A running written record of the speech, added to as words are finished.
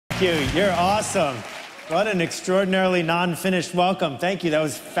Thank you. You're awesome. What an extraordinarily non-finished welcome. Thank you. That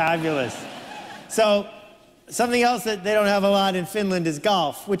was fabulous. So, something else that they don't have a lot in Finland is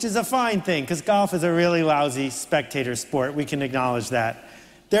golf, which is a fine thing, because golf is a really lousy spectator sport. We can acknowledge that.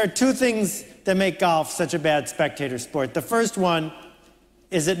 There are two things that make golf such a bad spectator sport. The first one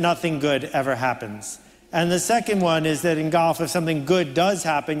is that nothing good ever happens. And the second one is that in golf, if something good does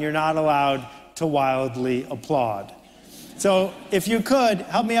happen, you're not allowed to wildly applaud. So if you could,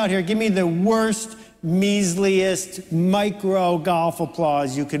 help me out here. Give me the worst, measliest, micro golf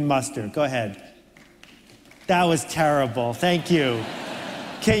applause you can muster. Go ahead. That was terrible. Thank you.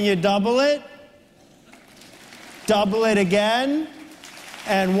 Can you double it? Double it again?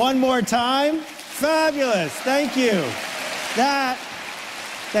 And one more time? Fabulous. Thank you.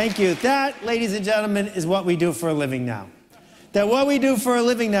 Thank you. That, ladies and gentlemen, is what we do for a living now. That what we do for a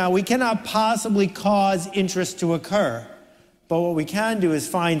living now, we cannot possibly cause interest to occur. But what we can do is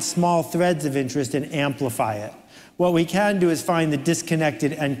find small threads of interest and amplify it. What we can do is find the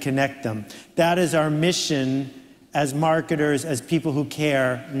disconnected and connect them. That is our mission as marketers, as people who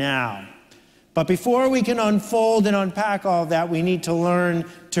care now. But before we can unfold and unpack all of that, we need to learn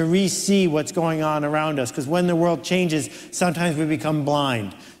to re-see what's going on around us. Because when the world changes, sometimes we become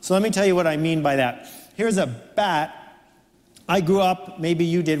blind. So let me tell you what I mean by that. Here's a bat. I grew up, maybe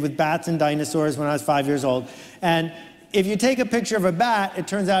you did, with bats and dinosaurs when I was 5 years old. And if you take a picture of a bat, it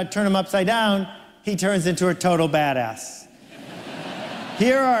turns out, turn him upside down, he turns into a total badass.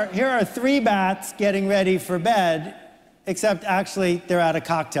 Here are three bats getting ready for bed, except actually they're at a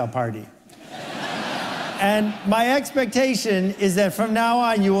cocktail party. And my expectation is that from now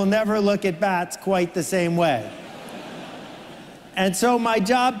on, you will never look at bats quite the same way. And so my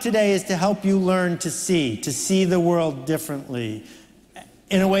job today is to help you learn to see the world differently,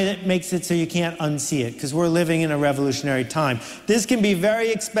 in a way that makes it so you can't unsee it, because we're living in a revolutionary time. This can be very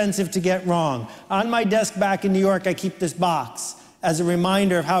expensive to get wrong. On my desk back in New York, I keep this box as a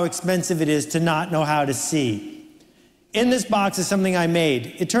reminder of how expensive it is to not know how to see. In this box is something I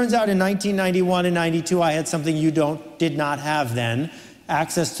made. It turns out in 1991 and 92, I had something you did not have then,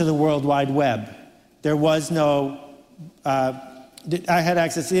 access to the World Wide Web. There was no, I had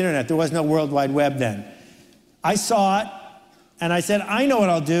access to the internet. There was no World Wide Web then. I saw it, and I said, I know what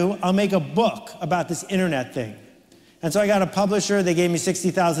I'll do. I'll make a book about this internet thing. And so I got a publisher. They gave me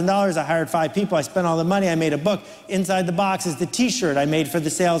 $60,000. I hired 5 people. I spent all the money. I made a book. Inside the box is the T-shirt I made for the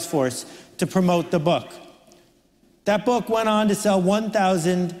sales force to promote the book. That book went on to sell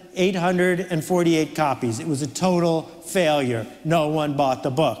 1,848 copies. It was a total failure. No one bought the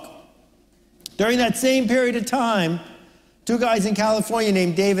book. During that same period of time, 2 guys in California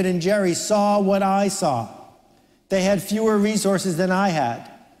named David and Jerry saw what I saw. They had fewer resources than I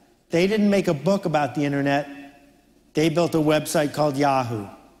had. They didn't make a book about the internet. They built a website called Yahoo.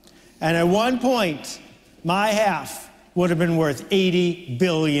 And at one point, my half would have been worth $80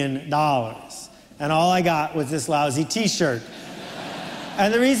 billion. And all I got was this lousy T-shirt.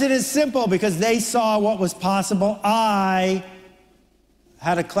 And the reason is simple, because they saw what was possible. I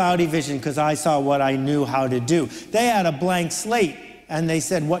had a cloudy vision because I saw what I knew how to do. They had a blank slate, and they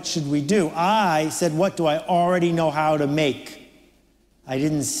said, what should we do? I said, what do I already know how to make? I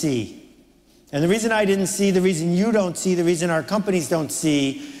didn't see. And the reason I didn't see, the reason you don't see, the reason our companies don't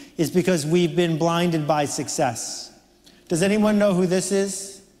see, is because we've been blinded by success. Does anyone know who this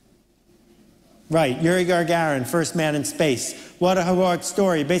is? Right, Yuri Gagarin, first man in space. What a heroic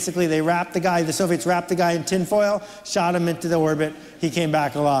story. Basically, the Soviets wrapped the guy in tinfoil, shot him into the orbit, he came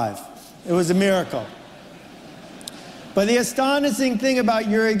back alive. It was a miracle. But the astonishing thing about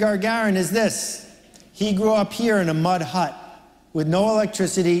Yuri Gagarin is this. He grew up here in a mud hut with no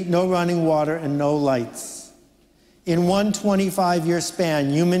electricity, no running water, and no lights. In one 25-year span,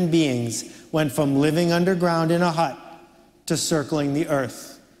 human beings went from living underground in a hut to circling the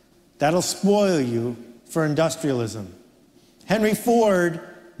earth. That'll spoil you for industrialism. Henry Ford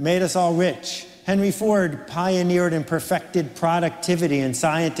made us all rich. Henry Ford pioneered and perfected productivity and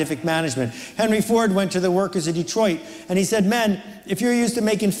scientific management. Henry Ford went to the workers of Detroit and he said, men, if you're used to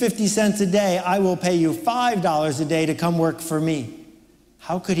making 50 cents a day, I will pay you $5 a day to come work for me.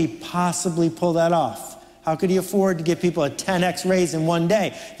 How could he possibly pull that off? How could he afford to give people a 10x raise in one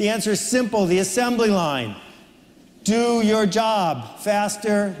day? The answer is simple, the assembly line. Do your job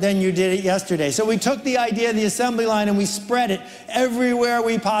faster than you did it yesterday. So we took the idea of the assembly line and we spread it everywhere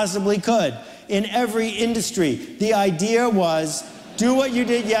we possibly could, in every industry. The idea was, do what you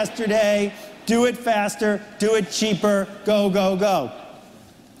did yesterday, do it faster, do it cheaper, go, go, go.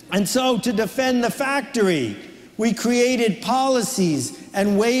 And so to defend the factory, we created policies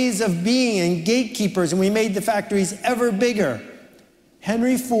and ways of being and gatekeepers, and we made the factories ever bigger.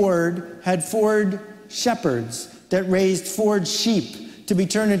 Henry Ford had Ford shepherds that raised Ford sheep to be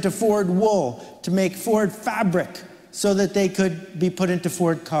turned into Ford wool, to make Ford fabric so that they could be put into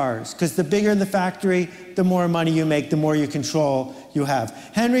Ford cars. Because the bigger the factory, the more money you make, the more you control you have.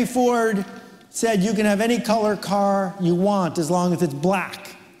 Henry Ford said you can have any color car you want as long as it's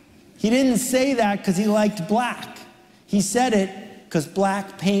black. He didn't say that because he liked black. He said it because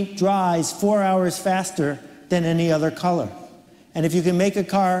black paint dries 4 hours faster than any other color. And if you can make a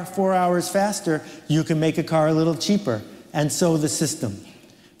car 4 hours faster, you can make a car a little cheaper. And so the system.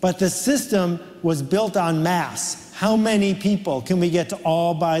 But the system was built on mass. How many people can we get to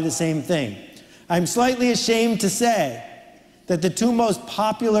all buy the same thing? I'm slightly ashamed to say that the two most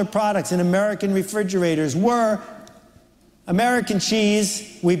popular products in American refrigerators were American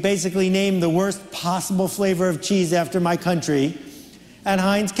cheese. We basically named the worst possible flavor of cheese after my country, and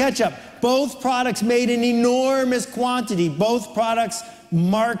Heinz ketchup. Both products made in enormous quantity. Both products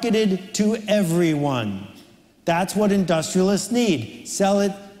marketed to everyone. That's what industrialists need. Sell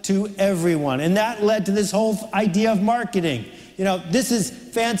it to everyone. And that led to this whole idea of marketing. You know, this is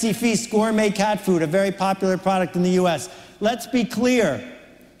Fancy Feast gourmet cat food, a very popular product in the US. Let's be clear.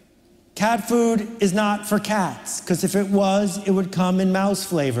 Cat food is not for cats, because if it was, it would come in mouse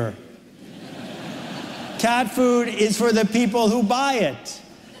flavor. Cat food is for the people who buy it.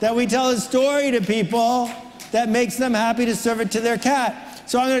 That we tell a story to people that makes them happy to serve it to their cat.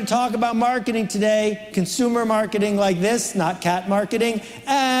 So I'm going to talk about marketing today, consumer marketing like this, not cat marketing,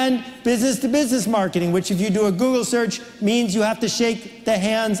 and business-to-business marketing, which if you do a Google search means you have to shake the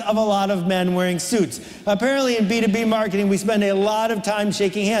hands of a lot of men wearing suits. Apparently in B2B marketing, we spend a lot of time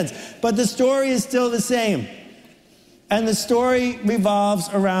shaking hands, but the story is still the same. And the story revolves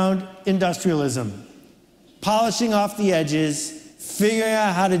around industrialism, polishing off the edges, figuring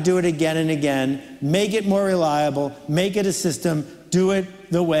out how to do it again and again, make it more reliable, make it a system, do it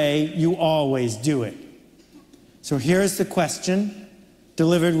the way you always do it. So here's the question,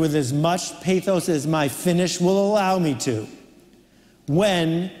 delivered with as much pathos as my Finnish will allow me to.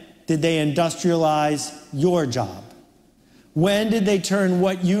 When did they industrialize your job? When did they turn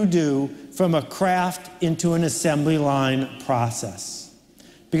what you do from a craft into an assembly line process?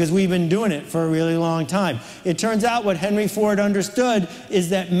 Because we've been doing it for a really long time. It turns out what Henry Ford understood is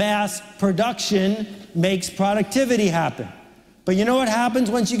that mass production makes productivity happen. But you know what happens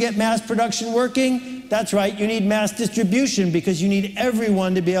once you get mass production working? That's right, you need mass distribution because you need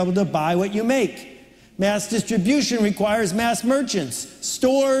everyone to be able to buy what you make. Mass distribution requires mass merchants,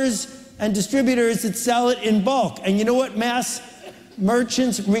 stores and distributors that sell it in bulk. And you know what mass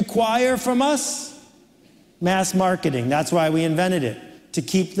merchants require from us? Mass marketing. That's why we invented it, to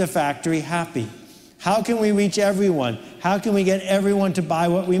keep the factory happy. How can we reach everyone? How can we get everyone to buy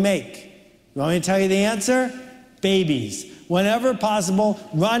what we make? You want me to tell you the answer? Babies. Whenever possible,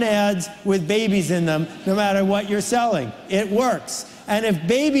 run ads with babies in them, no matter what you're selling. It works. And if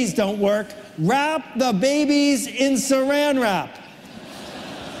babies don't work, wrap the babies in saran wrap.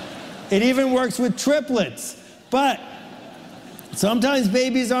 It even works with triplets. But sometimes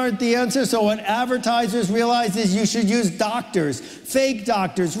babies aren't the answer, so what advertisers realize is you should use doctors, fake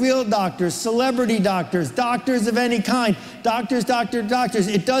doctors, real doctors, celebrity doctors, doctors of any kind, doctors.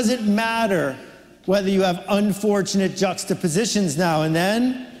 It doesn't matter whether you have unfortunate juxtapositions now and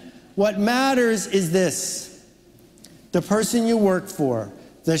then. What matters is this: the person you work for,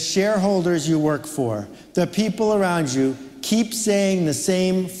 the shareholders you work for, the people around you keep saying the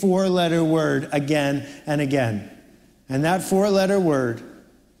same four-letter word again and again. And that four-letter word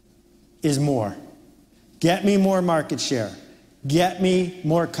is more. Get me more market share. Get me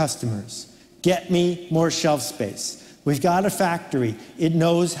more customers. Get me more shelf space. We've got a factory. It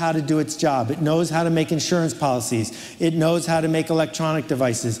knows how to do its job. It knows how to make insurance policies. It knows how to make electronic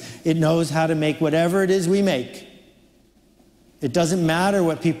devices. It knows how to make whatever it is we make. It doesn't matter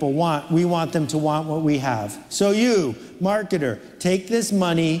what people want. We want them to want what we have. So you, marketer, take this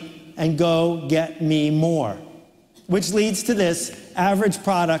money and go get me more. Which leads to this: average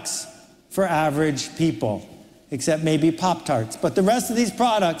products for average people, except maybe Pop-Tarts. But the rest of these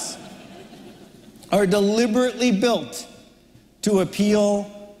products are deliberately built to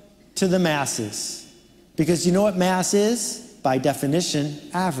appeal to the masses. Because you know what mass is? By definition,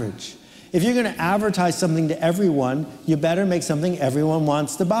 average. If you're going to advertise something to everyone, you better make something everyone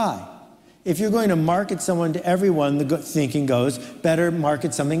wants to buy. If you're going to market someone to everyone, the thinking goes, better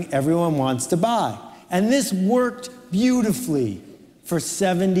market something everyone wants to buy. And this worked beautifully for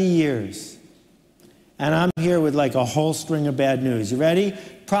 70 years. And I'm here with like a whole string of bad news. You ready?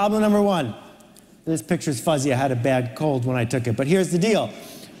 Problem number one. This picture's fuzzy. I had a bad cold when I took it. But here's the deal.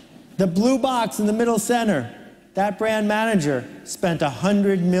 The blue box in the middle center That brand manager spent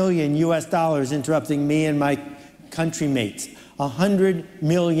 $100 million US interrupting me and my country mates. $100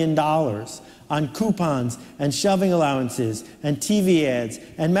 million on coupons and shelving allowances and TV ads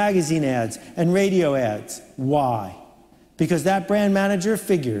and magazine ads and radio ads. Why? Because that brand manager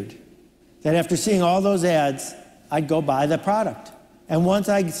figured that after seeing all those ads, I'd go buy the product. And once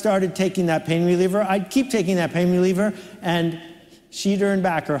I started taking that pain reliever, I'd keep taking that pain reliever, and she'd earn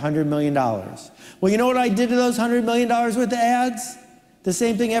back her $100 million. Well, you know what I did to those $100 million worth of ads? The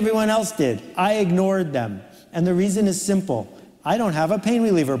same thing everyone else did. I ignored them. And the reason is simple. I don't have a pain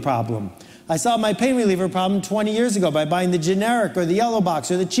reliever problem. I solved my pain reliever problem 20 years ago by buying the generic or the yellow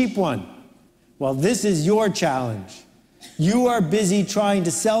box or the cheap one. Well, this is your challenge. You are busy trying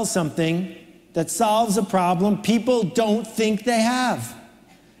to sell something that solves a problem people don't think they have.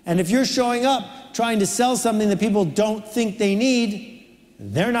 And if you're showing up trying to sell something that people don't think they need,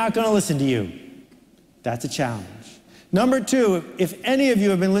 they're not going to listen to you. That's a challenge. Number two, if any of you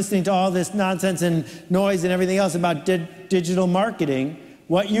have been listening to all this nonsense and noise and everything else about digital marketing,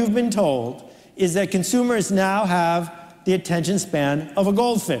 what you've been told is that consumers now have the attention span of a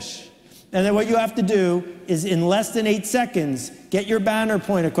goldfish. And then what you have to do is, in less than 8 seconds, get your banner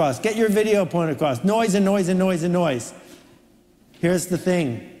point across, get your video point across, noise and noise and noise and noise. Here's the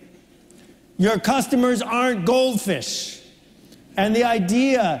thing. Your customers aren't goldfish. And the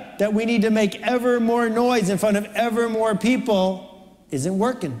idea that we need to make ever more noise in front of ever more people isn't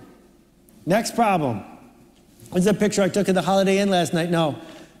working. Next problem. This is a picture I took at the Holiday Inn last night. No,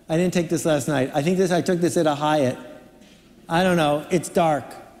 I didn't take this last night. I took this at a Hyatt. I don't know. It's dark.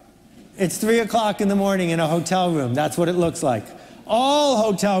 It's 3 o'clock in the morning in a hotel room. That's what it looks like. All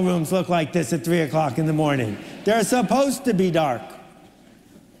hotel rooms look like this at 3 o'clock in the morning. They're supposed to be dark,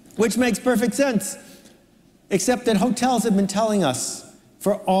 which makes perfect sense, except that hotels have been telling us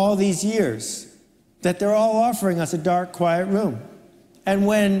for all these years that they're all offering us a dark, quiet room. And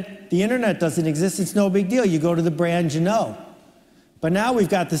when the internet doesn't exist, it's no big deal. You go to the brand you know. But now we've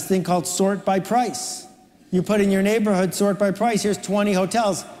got this thing called sort by price. You put in your neighborhood, sort by price. Here's 20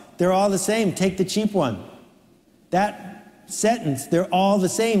 hotels. They're all the same. Take the cheap one. That sentence, they're all the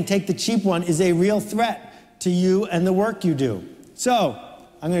same, take the cheap one, is a real threat to you and the work you do. So,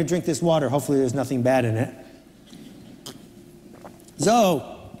 I'm going to drink this water. Hopefully there's nothing bad in it.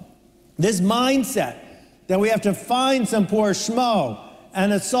 So, this mindset that we have to find some poor schmo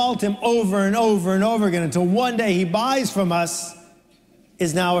and assault him over and over and over again until one day he buys from us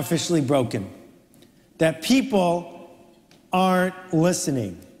is now officially broken. That people aren't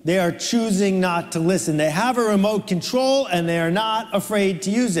listening. They are choosing not to listen. They have a remote control and they are not afraid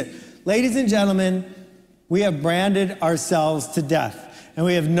to use it. Ladies and gentlemen, we have branded ourselves to death and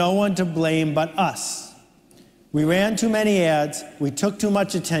we have no one to blame but us. We ran too many ads, we took too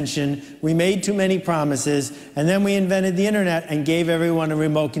much attention, we made too many promises, and then we invented the internet and gave everyone a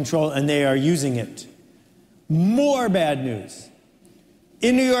remote control, and they are using it. More bad news.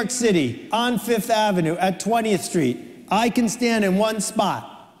 In New York City, on 5th Avenue, at 20th Street, I can stand in one spot,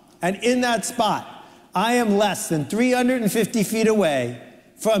 and in that spot, I am less than 350 feet away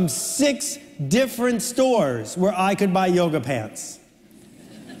from 6 different stores where I could buy yoga pants.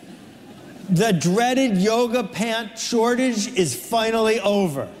 The dreaded yoga pant shortage is finally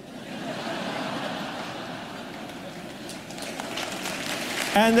over.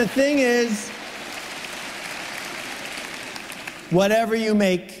 And the thing is, whatever you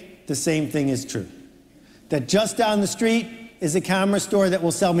make, the same thing is true. That just down the street is a camera store that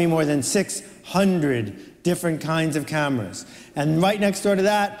will sell me more than 600 different kinds of cameras. And right next door to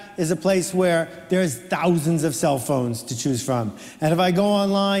that is a place where there's thousands of cell phones to choose from. And if I go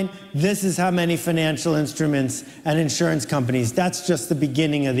online, this is how many financial instruments and insurance companies. That's just the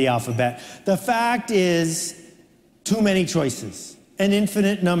beginning of the alphabet. The fact is, too many choices, an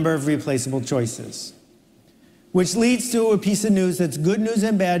infinite number of replaceable choices, which leads to a piece of news that's good news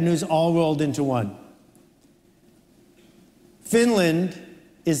and bad news all rolled into one. Finland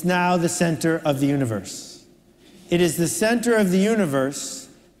is now the center of the universe. It is the center of the universe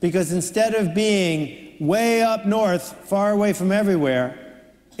because instead of being way up north, far away from everywhere,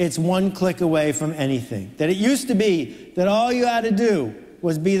 it's one click away from anything. That it used to be that all you had to do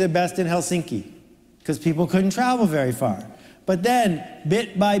was be the best in Helsinki because people couldn't travel very far. But then,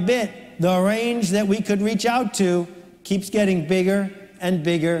 bit by bit, the range that we could reach out to keeps getting bigger and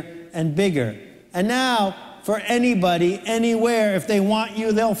bigger and bigger. And now, for anybody, anywhere, if they want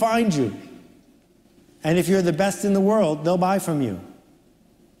you, they'll find you. And if you're the best in the world, they'll buy from you.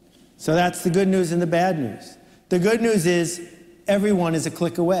 So that's the good news and the bad news. The good news is everyone is a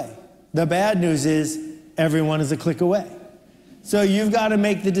click away. The bad news is everyone is a click away. So you've got to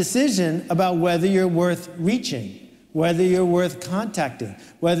make the decision about whether you're worth reaching, whether you're worth contacting,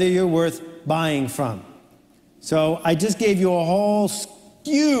 whether you're worth buying from. So I just gave you a whole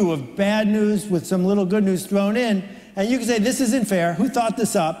skew of bad news with some little good news thrown in, and you can say, this isn't fair. Who thought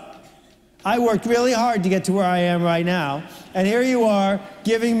this up? I worked really hard to get to where I am right now, and here you are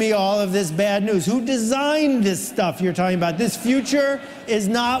giving me all of this bad news. Who designed this stuff you're talking about? This future is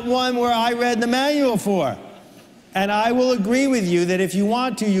not one where I read the manual for. And I will agree with you that if you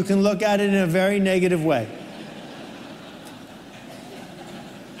want to, you can look at it in a very negative way.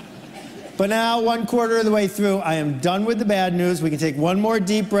 But now, 1/4 of the way through, I am done with the bad news. We can take one more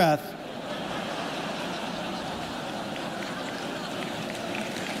deep breath.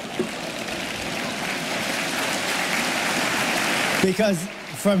 Because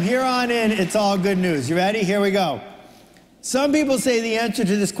from here on in, it's all good news. You ready? Here we go. Some people say the answer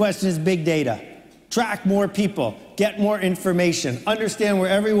to this question is big data. Track more people, get more information, understand where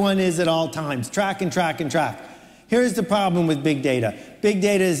everyone is at all times, track and track and track. Here's the problem with big data. Big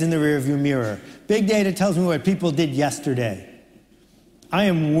data is in the rearview mirror. Big data tells me what people did yesterday. I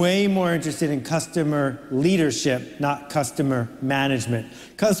am way more interested in customer leadership, not customer management.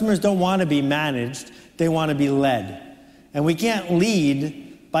 Customers don't want to be managed, they want to be led. And we can't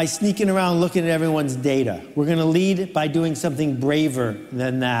lead by sneaking around looking at everyone's data. We're going to lead by doing something braver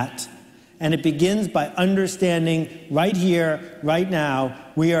than that. And it begins by understanding right here, right now,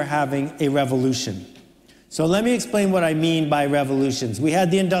 we are having a revolution. So let me explain what I mean by revolutions. We had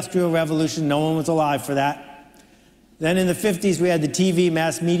the Industrial Revolution. No one was alive for that. Then in the 50s, we had the TV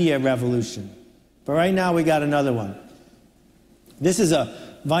mass media revolution. But right now, we got another one. This is a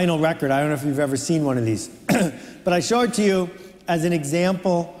vinyl record. I don't know if you've ever seen one of these. But I show it to you as an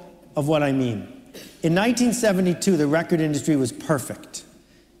example of what I mean. In 1972, the record industry was perfect.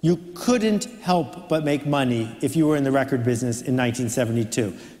 You couldn't help but make money if you were in the record business in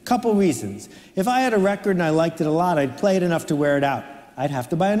 1972. Couple reasons. If I had a record and I liked it a lot, I'd play it enough to wear it out. I'd have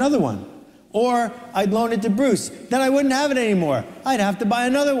to buy another one. Or I'd loan it to Bruce. Then I wouldn't have it anymore. I'd have to buy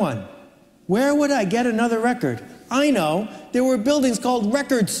another one. Where would I get another record? I know. There were buildings called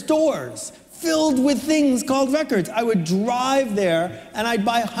record stores filled with things called records. I would drive there and I'd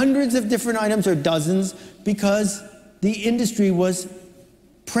buy hundreds of different items or dozens because the industry was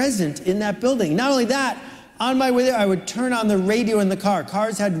present in that building. Not only that, on my way there, I would turn on the radio in the car.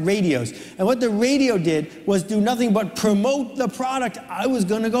 Cars had radios. And what the radio did was do nothing but promote the product I was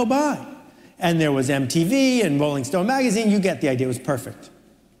going to go buy. And there was MTV and Rolling Stone magazine. You get the idea. It was perfect.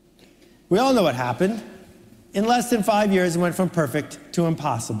 We all know what happened. In less than 5 years, it went from perfect to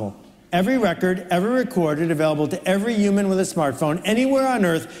impossible. Every record ever recorded available to every human with a smartphone, anywhere on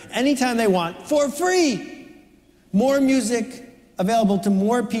earth, anytime they want, for free. More music available to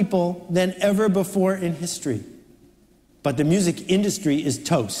more people than ever before in history. But the music industry is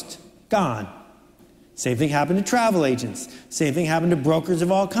toast, gone. Same thing happened to travel agents. Same thing happened to brokers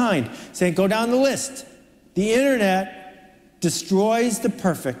of all kinds. Go down the list. The internet destroys the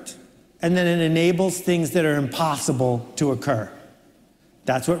perfect, and then it enables things that are impossible to occur.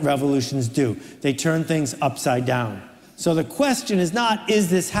 That's what revolutions do. They turn things upside down. So the question is not, is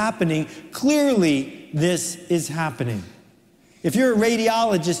this happening? Clearly, this is happening. If you're a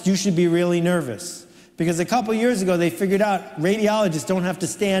radiologist, you should be really nervous. Because a couple years ago, they figured out radiologists don't have to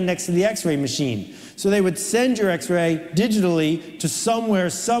stand next to the x-ray machine. So they would send your x-ray digitally to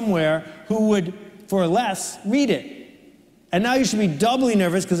somewhere who would, for less, read it. And now you should be doubly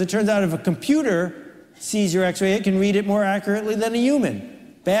nervous because it turns out if a computer sees your x-ray, it can read it more accurately than a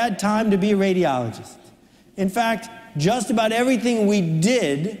human. Bad time to be a radiologist. In fact, just about everything we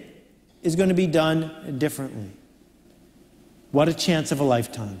did is going to be done differently. What a chance of a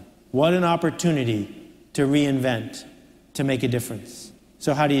lifetime. What an opportunity to reinvent, to make a difference.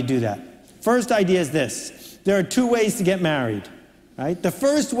 So how do you do that? First idea is this. There are two ways to get married, right? The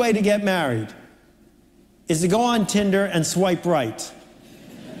first way to get married is to go on Tinder and swipe right.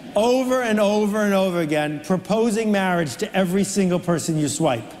 Over and over and over again, proposing marriage to every single person you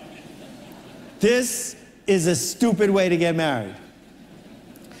swipe. This is a stupid way to get married.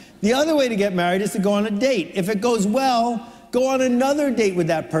 The other way to get married is to go on a date. If it goes well, go on another date with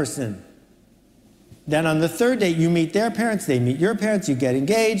that person. Then on the third date, you meet their parents, they meet your parents, you get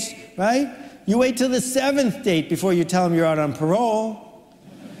engaged, right? You wait till the 7th date before you tell them you're out on parole.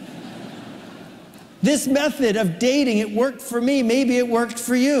 This method of dating, it worked for me. Maybe it worked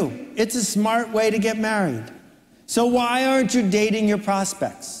for you. It's a smart way to get married. So why aren't you dating your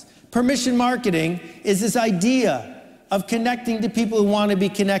prospects? Permission marketing is this idea of connecting to people who want to be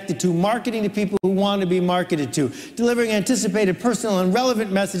connected to, marketing to people who want to be marketed to, delivering anticipated, personal, and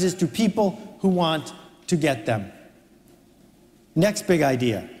relevant messages to people who want to get them. Next big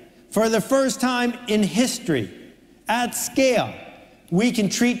idea. For the first time in history, at scale, we can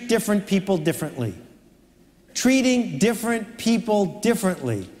treat different people differently. Treating different people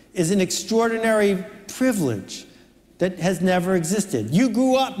differently is an extraordinary privilege that has never existed. You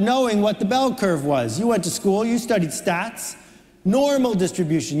grew up knowing what the bell curve was. You went to school, you studied stats. Normal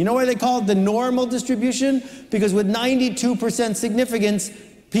distribution. You know why they call it the normal distribution? Because with 92% significance,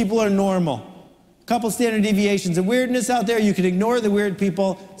 people are normal. A couple standard deviations of weirdness out there, you can ignore the weird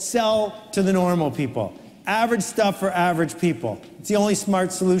people, sell to the normal people. Average stuff for average people. It's the only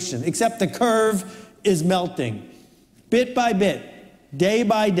smart solution, except the curve is melting. Bit by bit, day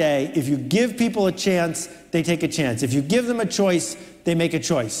by day, if you give people a chance, they take a chance. If you give them a choice, they make a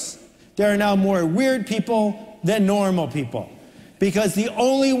choice. There are now more weird people than normal people, because the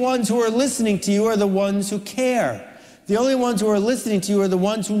only ones who are listening to you are the ones who care. The only ones who are listening to you are the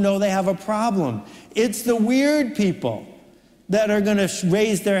ones who know they have a problem. It's the weird people that are going to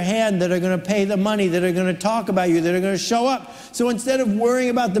raise their hand, that are going to pay the money, that are going to talk about you, that are going to show up. So instead of worrying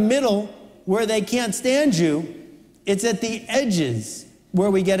about the middle, where they can't stand you, it's at the edges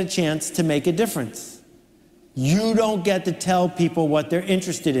where we get a chance to make a difference. You don't get to tell people what they're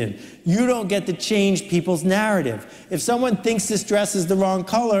interested in. You don't get to change people's narrative. If someone thinks this dress is the wrong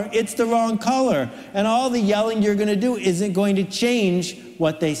color, it's the wrong color. And all the yelling you're going to do isn't going to change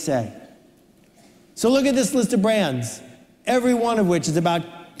what they say. So look at this list of brands, every one of which is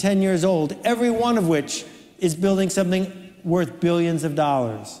about 10 years old, every one of which is building something worth billions of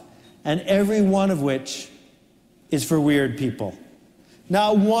dollars, and every one of which is for weird people.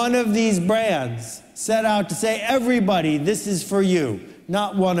 Not one of these brands set out to say, everybody, this is for you.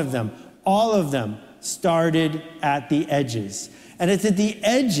 Not one of them. All of them started at the edges. And it's at the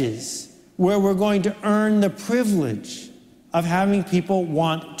edges where we're going to earn the privilege of having people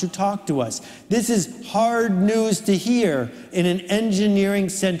want to talk to us. This is hard news to hear in an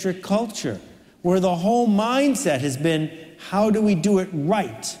engineering-centric culture, where the whole mindset has been, how do we do it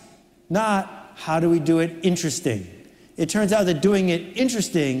right? Not, how do we do it interesting? It turns out that doing it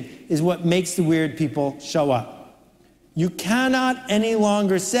interesting is what makes the weird people show up. You cannot any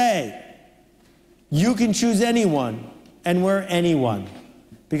longer say, you can choose anyone, and we're anyone.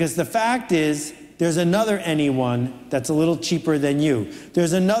 Because the fact is, there's another anyone that's a little cheaper than you.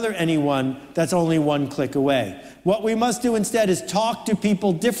 There's another anyone that's only one click away. What we must do instead is talk to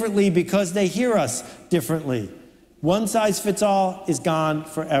people differently because they hear us differently. One size fits all is gone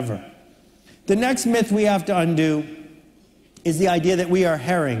forever. The next myth we have to undo is the idea that we are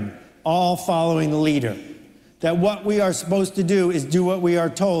herring, all following the leader. That what we are supposed to do is do what we are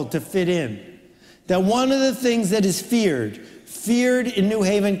told to fit in. That one of the things that is feared in New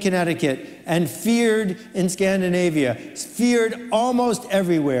Haven, Connecticut, and feared in Scandinavia, feared almost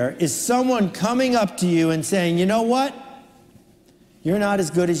everywhere, is someone coming up to you and saying, you know what? You're not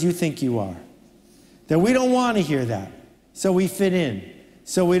as good as you think you are. That we don't want to hear that, so we fit in.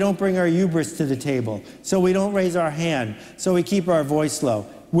 So we don't bring our hubris to the table. So we don't raise our hand. So we keep our voice low.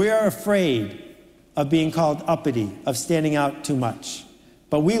 We're afraid of being called uppity, of standing out too much.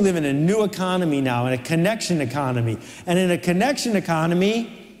 But we live in a new economy now, in a connection economy. And in a connection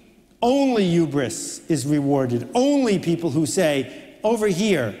economy, only hubris is rewarded. Only people who say, over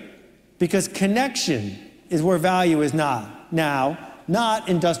here, because connection is where value is not now, not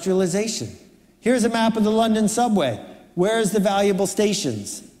industrialization. Here's a map of the London subway. Where's the valuable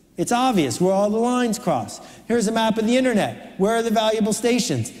stations? It's obvious where all the lines cross. Here's a map of the internet. Where are the valuable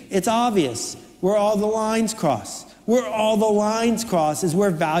stations? It's obvious where all the lines cross. Where all the lines cross is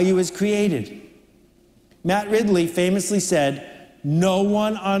where value is created. Matt Ridley famously said, no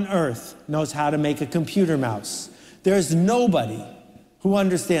one on earth knows how to make a computer mouse. There's nobody who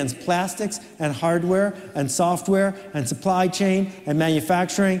understands plastics and hardware and software and supply chain and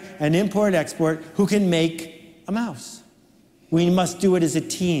manufacturing and import-export who can make a mouse. We must do it as a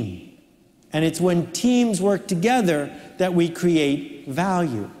team. And it's when teams work together that we create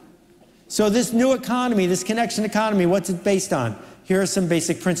value. So this new economy, this connection economy, what's it based on? Here are some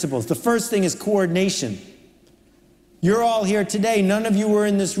basic principles. The first thing is coordination. You're all here today. None of you were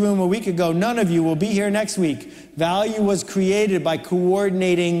in this room a week ago. None of you will be here next week. Value was created by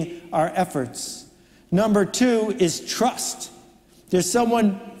coordinating our efforts. Number two is trust. There's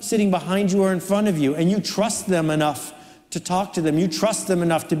someone sitting behind you or in front of you, and you trust them enough to talk to them. You trust them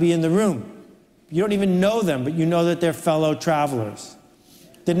enough to be in the room. You don't even know them, but you know that they're fellow travelers.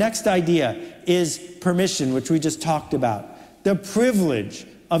 The next idea is permission, which we just talked about. The privilege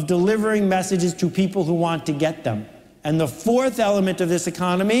of delivering messages to people who want to get them. And the fourth element of this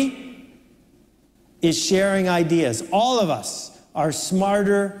economy is sharing ideas. All of us are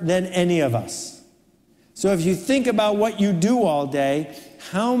smarter than any of us. So if you think about what you do all day,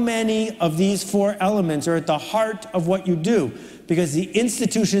 how many of these 4 elements are at the heart of what you do? Because the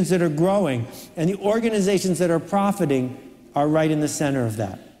institutions that are growing and the organizations that are profiting are right in the center of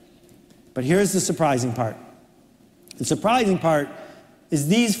that. But here's the surprising part. The surprising part is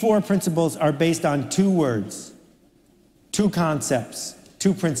these 4 principles are based on 2 words, 2 concepts,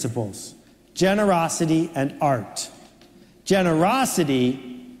 2 principles: generosity and art. Generosity,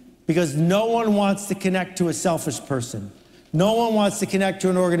 because no one wants to connect to a selfish person. No one wants to connect to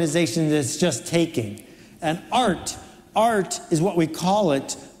an organization that's just taking. And art is what we call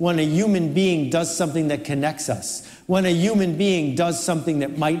it when a human being does something that connects us. When a human being does something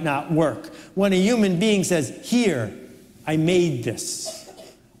that might not work. When a human being says, here, I made this.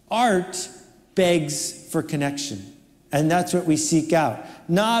 Art begs for connection. And that's what we seek out.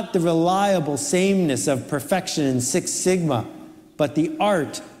 Not the reliable sameness of perfection in 6 Sigma, but the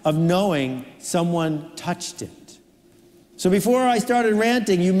art of knowing someone touched it. So before I started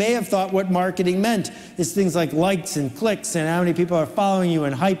ranting, you may have thought what marketing meant is things like likes and clicks and how many people are following you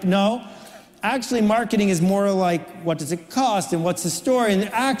and hype. No, actually marketing is more like what does it cost and what's the story. And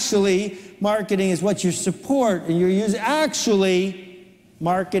actually marketing is what you support and you're using. Actually,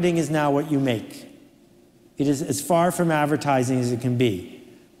 marketing is now what you make. It is as far from advertising as it can be.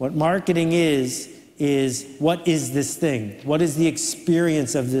 What marketing is what is this thing? What is the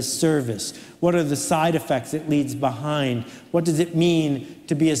experience of this service? What are the side effects it leaves behind? What does it mean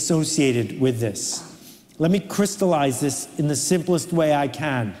to be associated with this? Let me crystallize this in the simplest way I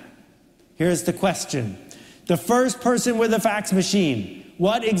can. Here's the question. The first person with a fax machine,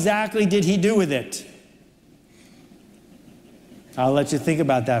 what exactly did he do with it? I'll let you think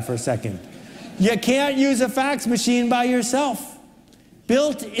about that for a second. You can't use a fax machine by yourself.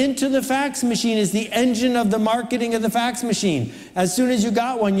 Built into the fax machine is the engine of the marketing of the fax machine. As soon as you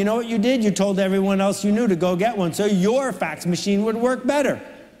got one, you know what you did? You told everyone else you knew to go get one, so your fax machine would work better,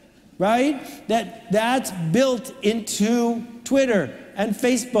 right? That's built into Twitter and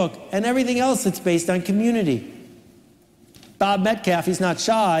Facebook and everything else that's based on community. Bob Metcalfe, he's not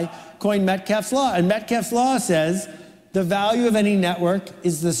shy, coined Metcalfe's Law. And Metcalfe's Law says the value of any network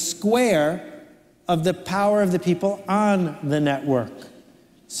is the square of the power of the people on the network.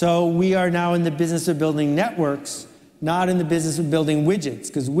 So we are now in the business of building networks, not in the business of building widgets,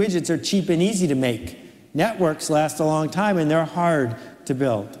 because widgets are cheap and easy to make. Networks last a long time, and they're hard to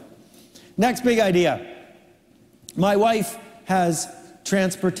build. Next big idea. My wife has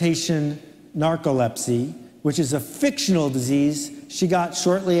transportation narcolepsy, which is a fictional disease she got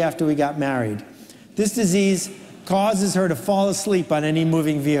shortly after we got married. This disease causes her to fall asleep on any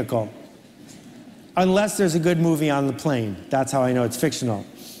moving vehicle, unless there's a good movie on the plane. That's how I know it's fictional.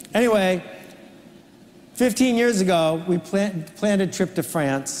 Anyway, 15 years ago, we planned a trip to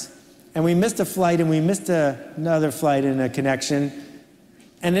France, and we missed a flight, and we missed another flight in a connection,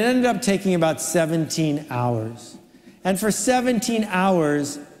 and it ended up taking about 17 hours. And for 17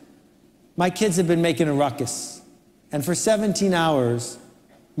 hours, my kids have been making a ruckus. And for 17 hours,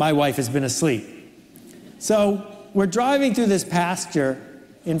 my wife has been asleep. So we're driving through this pasture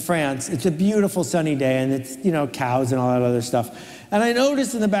in France. It's a beautiful sunny day, and it's, cows and all that other stuff. And I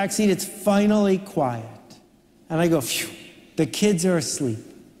noticed in the back seat, it's finally quiet. And I go, phew, the kids are asleep.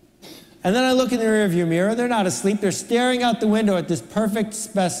 And then I look in the rearview mirror, they're not asleep. They're staring out the window at this perfect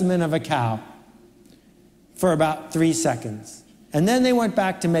specimen of a cow for about 3 seconds. And then they went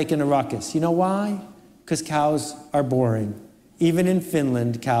back to making a ruckus. You know why? Because cows are boring. Even in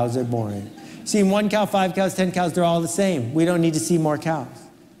Finland, cows are boring. See, 1 cow, 5 cows, 10 cows, they're all the same. We don't need to see more cows.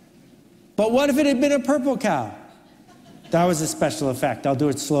 But what if it had been a purple cow? That was a special effect. I'll do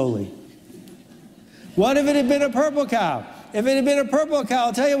it slowly. What if it had been a purple cow? If it had been a purple cow,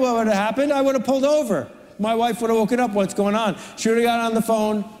 I'll tell you what would have happened. I would have pulled over. My wife would have woken up. What's going on? She would have got on the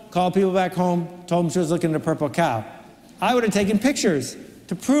phone, called people back home, told them she was looking at a purple cow. I would have taken pictures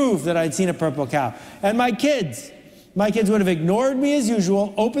to prove that I'd seen a purple cow. And my kids would have ignored me as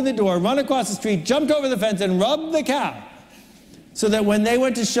usual, opened the door, run across the street, jumped over the fence, and rubbed the cow. So that when they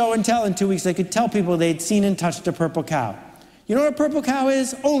went to show and tell in 2 weeks, they could tell people they'd seen and touched a purple cow. You know what a purple cow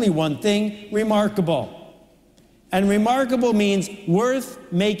is? Only one thing, remarkable. And remarkable means worth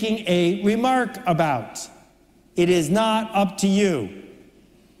making a remark about. It is not up to you.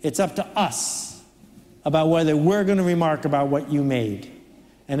 It's up to us about whether we're going to remark about what you made.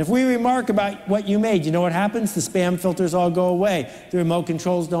 And if we remark about what you made, you know what happens? The spam filters all go away. The remote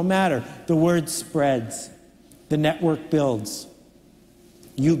controls don't matter. The word spreads. The network builds.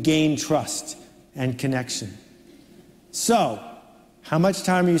 You gain trust and connection. So, how much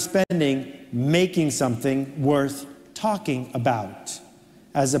time are you spending making something worth talking about?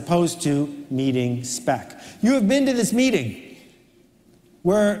 as opposed to meeting spec. You have been to this meeting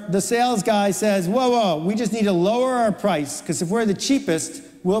where the sales guy says, whoa, we just need to lower our price because if we're the cheapest,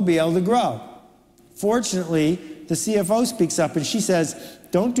 we'll be able to grow. Fortunately, the CFO speaks up and she says,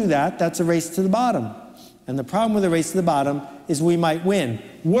 don't do that, that's a race to the bottom. And the problem with a race to the bottom is we might win.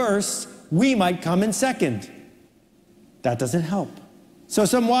 Worse, we might come in second. That doesn't help. So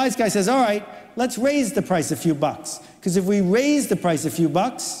some wise guy says, all right, let's raise the price a few bucks. Because if we raise the price a few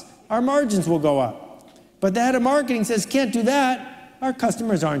bucks, our margins will go up. But the head of marketing says, can't do that. Our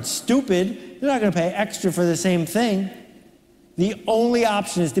customers aren't stupid. They're not going to pay extra for the same thing. The only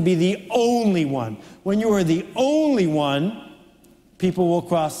option is to be the only one. When you are the only one, people will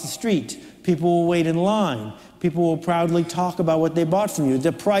cross the street. People will wait in line. People will proudly talk about what they bought from you.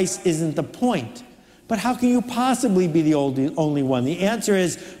 The price isn't the point. But how can you possibly be the only one? The answer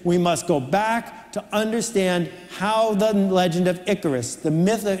is we must go back to understand how the legend of Icarus, the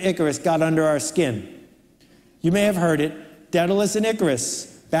myth of Icarus, got under our skin. You may have heard it. Daedalus and Icarus,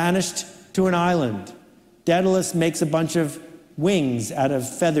 banished to an island. Daedalus makes a bunch of wings out of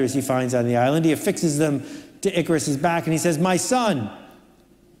feathers he finds on the island. He affixes them to Icarus's back and he says, my son,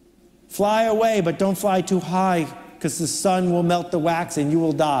 fly away, but don't fly too high because the sun will melt the wax and you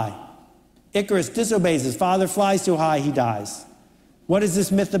will die. Icarus disobeys his father, flies too high, he dies. What is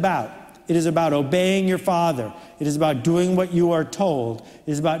this myth about? It is about obeying your father. It is about doing what you are told.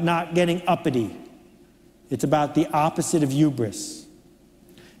 It is about not getting uppity. It's about the opposite of hubris.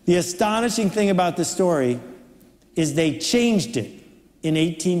 The astonishing thing about this story is they changed it in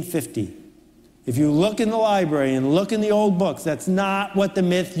 1850. If you look in the library and look in the old books, that's not what the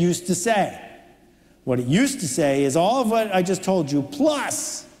myth used to say. What it used to say is all of what I just told you,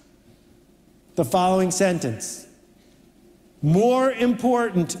 plus the following sentence. More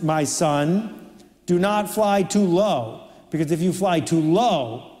important, my son, do not fly too low, because if you fly too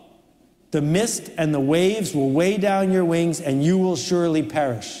low, the mist and the waves will weigh down your wings and you will surely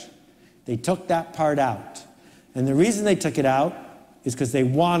perish. They took that part out. And the reason they took it out is because they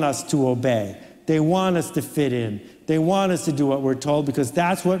want us to obey. They want us to fit in. They want us to do what we're told because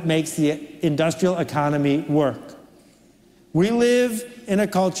that's what makes the industrial economy work. We live in a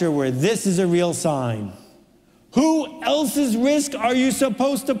culture where this is a real sign. Who else's risk are you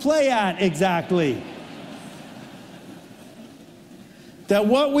supposed to play at exactly? That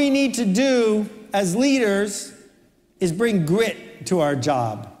what we need to do as leaders is bring grit to our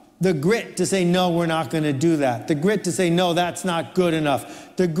job. The grit to say, no, we're not going to do that. The grit to say, no, that's not good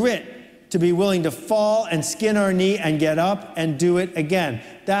enough. The grit to be willing to fall and skin our knee and get up and do it again.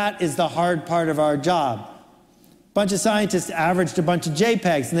 That is the hard part of our job. A bunch of scientists averaged a bunch of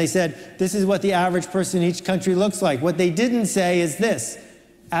JPEGs, and they said, this is what the average person in each country looks like. What they didn't say is this: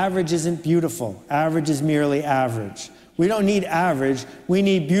 average isn't beautiful. Average is merely average. We don't need average. We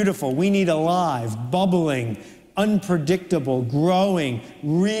need beautiful. We need alive, bubbling, unpredictable, growing,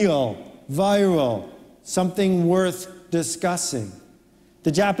 real, viral, something worth discussing.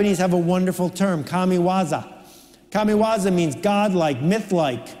 The Japanese have a wonderful term, kamiwaza. Kamiwaza means godlike,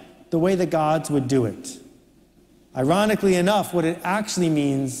 myth-like, the way the gods would do it. Ironically enough, what it actually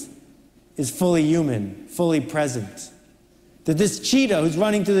means is fully human, fully present. That this cheetah who's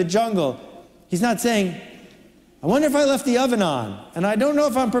running through the jungle, he's not saying, I wonder if I left the oven on, and I don't know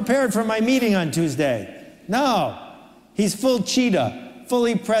if I'm prepared for my meeting on Tuesday. No, he's full cheetah,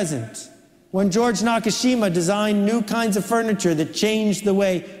 fully present. When George Nakashima designed new kinds of furniture that changed the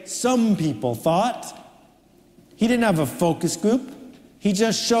way some people thought, he didn't have a focus group. He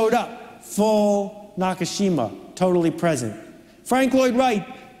just showed up, full Nakashima, totally present. Frank Lloyd Wright,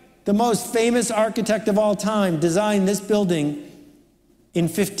 the most famous architect of all time, designed this building in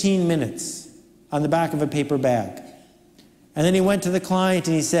 15 minutes on the back of a paper bag. And then he went to the client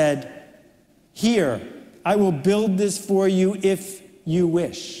and he said, here, I will build this for you if you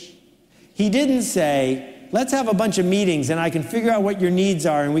wish. He didn't say, let's have a bunch of meetings and I can figure out what your needs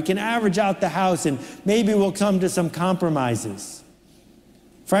are and we can average out the house and maybe we'll come to some compromises.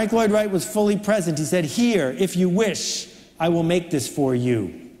 Frank Lloyd Wright was fully present. He said, here, if you wish, I will make this for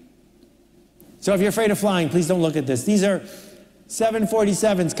you. So if you're afraid of flying, please don't look at this. These are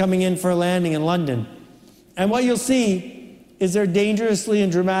 747s coming in for a landing in London. And what you'll see is they're dangerously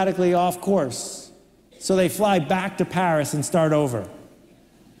and dramatically off course. So they fly back to Paris and start over.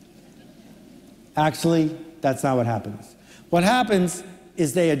 Actually, that's not what happens. What happens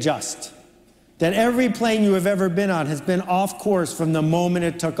is they adjust. That every plane you have ever been on has been off course from the moment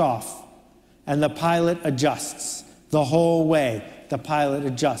it took off. And the pilot adjusts the whole way. The pilot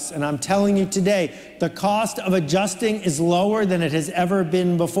adjusts. And I'm telling you today, the cost of adjusting is lower than it has ever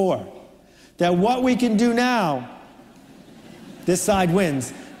been before. That what we can do now This side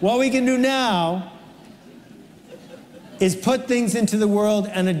wins. What we can do now is put things into the world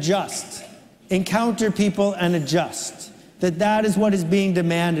and adjust. Encounter people and adjust. That is what is being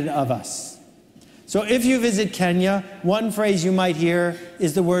demanded of us. So if you visit Kenya, one phrase you might hear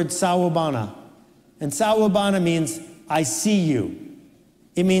is the word sawubona. And sawubona means, I see you.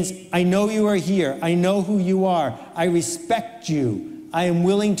 It means, I know you are here. I know who you are. I respect you. I am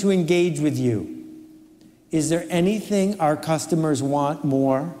willing to engage with you. Is there anything our customers want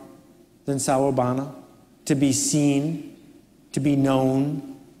more than sawubona? To be seen, to be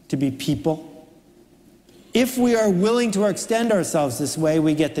known, to be people? If we are willing to extend ourselves this way,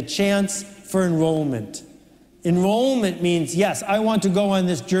 we get the chance for enrollment. Enrollment means, yes, I want to go on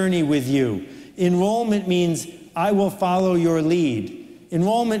this journey with you. Enrollment means, I will follow your lead.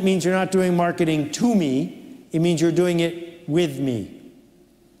 Enrollment means you're not doing marketing to me. It means you're doing it with me.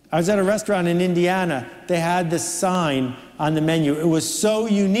 I was at a restaurant in Indiana. They had this sign on the menu. It was so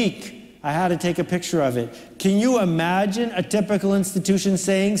unique, I had to take a picture of it. Can you imagine a typical institution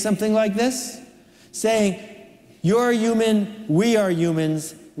saying something like this? Saying, you're human, we are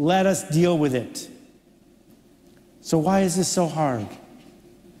humans, let us deal with it. So why is this so hard?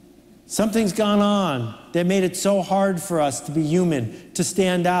 Something's gone on that made it so hard for us to be human, to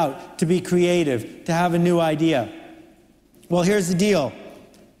stand out, to be creative, to have a new idea. Well, here's the deal.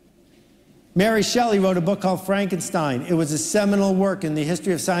 Mary Shelley wrote a book called Frankenstein. It was a seminal work in the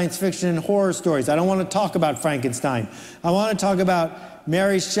history of science fiction and horror stories. I don't want to talk about Frankenstein. I want to talk about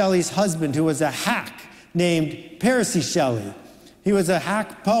Mary Shelley's husband, who was a hack named Percy Shelley. He was a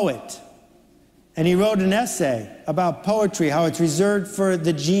hack poet. And he wrote an essay about poetry, how it's reserved for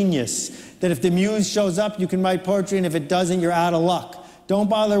the genius, that if the muse shows up, you can write poetry, and if it doesn't, you're out of luck. Don't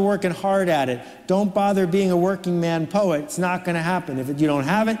bother working hard at it. Don't bother being a working man poet. It's not going to happen. If you don't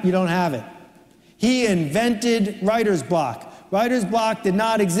have it, you don't have it. He invented writer's block. Writer's block did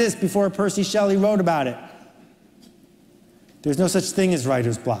not exist before Percy Shelley wrote about it. There's no such thing as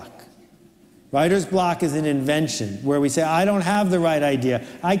writer's block. Writer's block is an invention where we say, I don't have the right idea.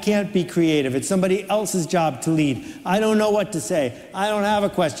 I can't be creative. It's somebody else's job to lead. I don't know what to say. I don't have a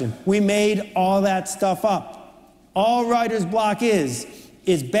question. We made all that stuff up. All writer's block is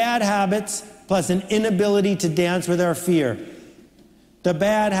bad habits plus an inability to dance with our fear. The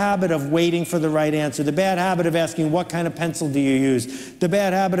bad habit of waiting for the right answer. The bad habit of asking, what kind of pencil do you use? The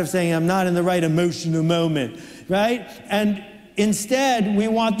bad habit of saying, I'm not in the right emotional moment, right? And instead, we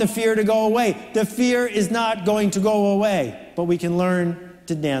want the fear to go away. The fear is not going to go away, but we can learn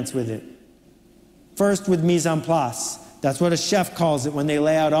to dance with it. First, with mise en place. That's what a chef calls it when they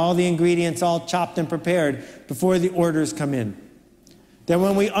lay out all the ingredients all chopped and prepared before the orders come in. Then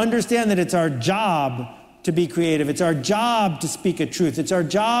when we understand that it's our job to be creative, it's our job to speak a truth, it's our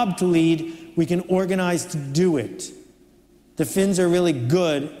job to lead, we can organize to do it. The Finns are really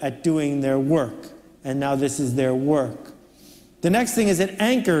good at doing their work, and now this is their work. The next thing is that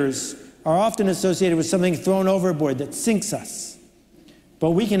anchors are often associated with something thrown overboard that sinks us.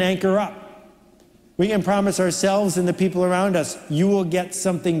 But we can anchor up. We can promise ourselves and the people around us, you will get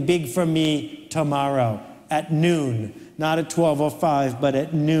something big from me tomorrow at noon. Not at 12:05, but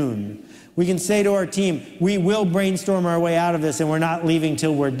at noon. We can say to our team, we will brainstorm our way out of this and we're not leaving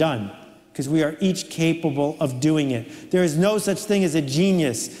till we're done, because we are each capable of doing it. There is no such thing as a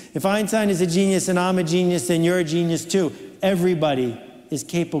genius. If Einstein is a genius and I'm a genius, then you're a genius too. Everybody is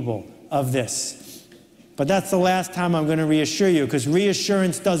capable of this. But that's the last time I'm going to reassure you, because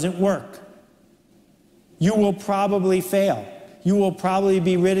reassurance doesn't work. You will probably fail. You will probably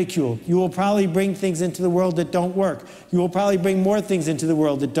be ridiculed. You will probably bring things into the world that don't work. You will probably bring more things into the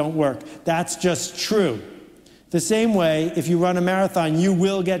world that don't work. That's just true. The same way, if you run a marathon, you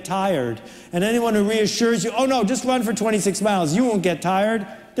will get tired. And anyone who reassures you, oh no, just run for 26 miles, you won't get tired,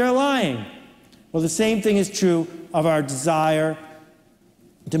 they're lying. Well, the same thing is true of our desire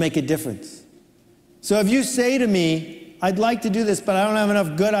to make a difference. So if you say to me, I'd like to do this, but I don't have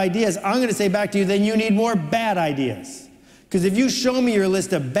enough good ideas, I'm going to say back to you, then you need more bad ideas. Because if you show me your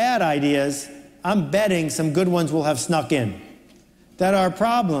list of bad ideas, I'm betting some good ones will have snuck in. That our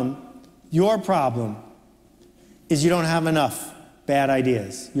problem, your problem, is you don't have enough bad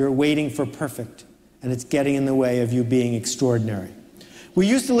ideas. You're waiting for perfect, and it's getting in the way of you being extraordinary. We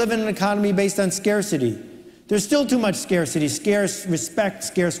used to live in an economy based on scarcity. There's still too much scarcity, scarce respect,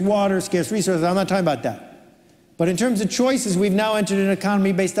 scarce water, scarce resources. I'm not talking about that. But in terms of choices, we've now entered an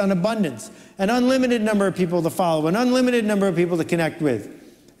economy based on abundance. An unlimited number of people to follow, an unlimited number of people to connect with.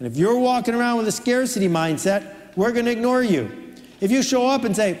 And if you're walking around with a scarcity mindset, we're going to ignore you. If you show up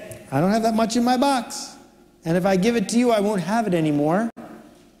and say, I don't have that much in my box, and if I give it to you, I won't have it anymore,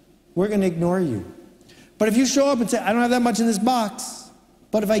 we're going to ignore you. But if you show up and say, I don't have that much in this box,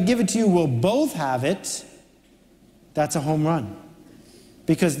 but if I give it to you, we'll both have it, that's a home run.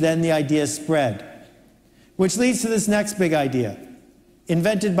 Because then the idea spread. Which leads to this next big idea,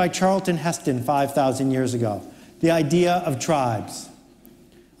 invented by Charlton Heston 5,000 years ago, the idea of tribes.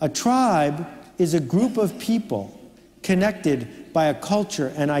 A tribe is a group of people connected by a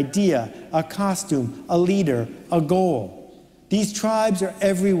culture, an idea, a costume, a leader, a goal. These tribes are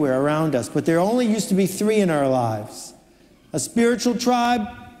everywhere around us, but there only used to be 3 in our lives. A spiritual tribe,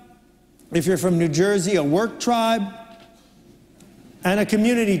 if you're from New Jersey, a work tribe, and a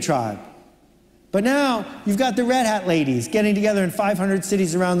community tribe. But now, you've got the Red Hat ladies getting together in 500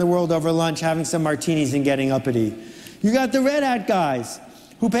 cities around the world over lunch, having some martinis and getting uppity. You got the Red Hat guys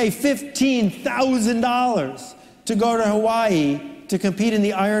who pay $15,000 to go to Hawaii to compete in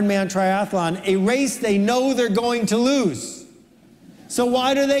the Ironman triathlon, a race they know they're going to lose. So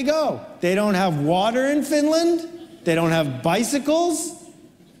why do they go? They don't have water in Finland. They don't have bicycles.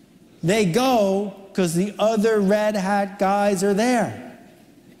 They go because the other Red Hat guys are there.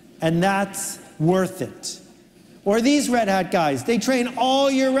 And that's worth it. Or these Red Hat guys, they train all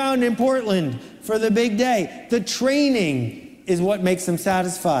year round in Portland for the big day. The training is what makes them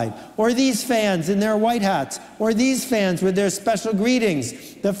satisfied. Or these fans in their white hats. Or these fans with their special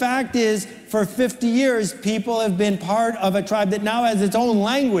greetings. The fact is, for 50 years, people have been part of a tribe that now has its own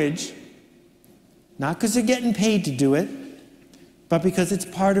language, not because they're getting paid to do it, but because it's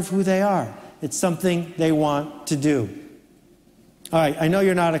part of who they are. It's something they want to do. All right, I know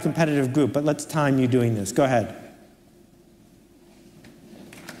you're not a competitive group, but let's time you doing this. Go ahead.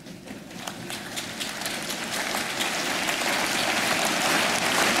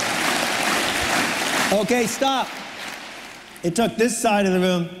 Okay, stop. It took this side of the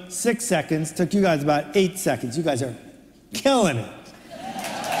room 6 seconds. It took you guys about 8 seconds. You guys are killing it.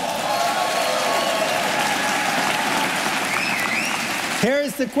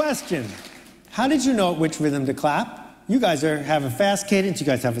 Here's the question. How did you know at which rhythm to clap? You guys have a fast cadence. You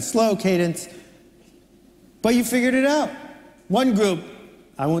guys have a slow cadence. But you figured it out. One group,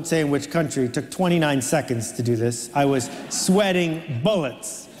 I won't say in which country, took 29 seconds to do this. I was sweating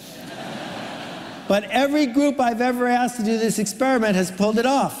bullets. But every group I've ever asked to do this experiment has pulled it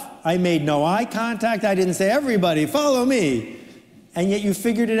off. I made no eye contact. I didn't say, everybody, follow me. And yet you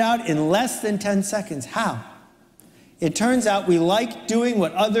figured it out in less than 10 seconds. How? It turns out we like doing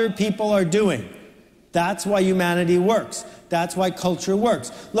what other people are doing. That's why humanity works. That's why culture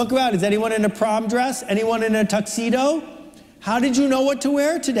works. Look around. Is anyone in a prom dress? Anyone in a tuxedo? How did you know what to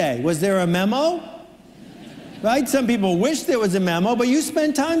wear today? Was there a memo? Right? Some people wish there was a memo, but you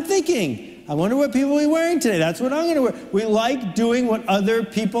spent time thinking. I wonder what people will be wearing today. That's what I'm going to wear. We like doing what other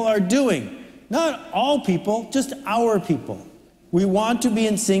people are doing. Not all people, just our people. We want to be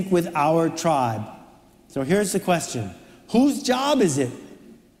in sync with our tribe. So here's the question. Whose job is it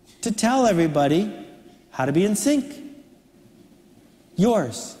to tell everybody how to be in sync?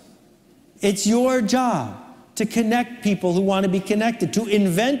 Yours. It's your job to connect people who want to be connected, to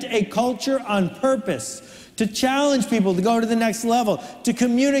invent a culture on purpose, to challenge people to go to the next level, to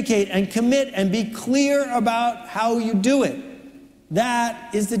communicate and commit and be clear about how you do it.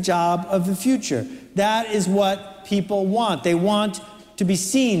 That is the job of the future. That is what people want. They want to be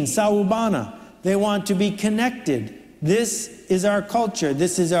seen, sawubona. They want to be connected. This is our culture.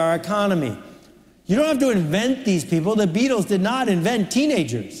 This is our economy. You don't have to invent these people. The Beatles did not invent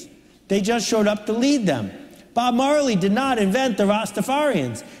teenagers. They just showed up to lead them. Bob Marley did not invent the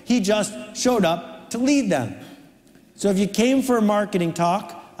Rastafarians. He just showed up to lead them. So if you came for a marketing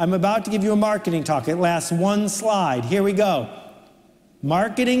talk, I'm about to give you a marketing talk. It lasts 1 slide. Here we go.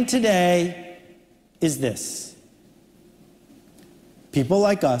 Marketing today is this. People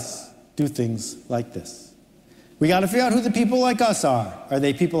like us do things like this. We got to figure out who the people like us are. Are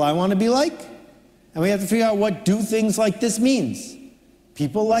they people I want to be like? And we have to figure out what do things like this means.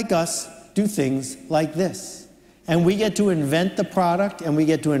 People like us do things like this. And we get to invent the product, and we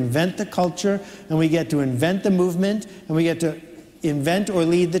get to invent the culture, and we get to invent the movement, and we get to invent or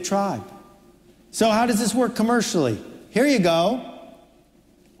lead the tribe. So how does this work commercially? Here you go.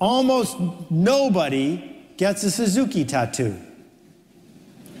 Almost nobody gets a Suzuki tattoo.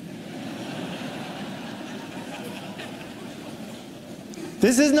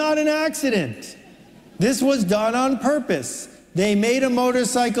 This is not an accident. This was done on purpose. They made a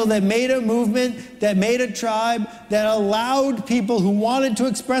motorcycle that made a movement, that made a tribe, that allowed people who wanted to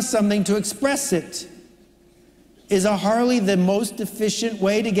express something to express it. Is a Harley the most efficient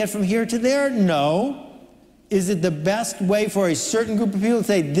way to get from here to there? No. Is it the best way for a certain group of people to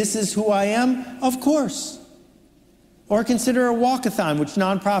say, this is who I am? Of course. Or consider a walkathon, which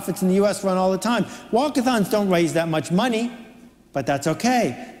nonprofits in the US run all the time. Walkathons don't raise that much money, but that's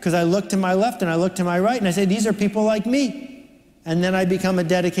okay, because I look to my left and I look to my right and I say, these are people like me. And then I become a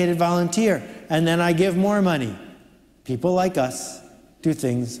dedicated volunteer, and then I give more money. People like us do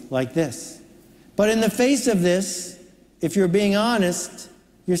things like this. But in the face of this, if you're being honest,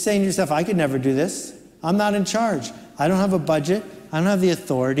 you're saying to yourself, I could never do this. I'm not in charge. I don't have a budget. I don't have the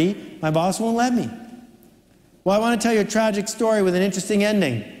authority. My boss won't let me. Well, I want to tell you a tragic story with an interesting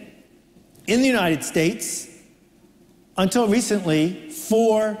ending. In the United States, until recently,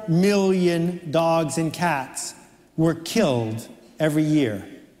 4 million dogs and cats were killed every year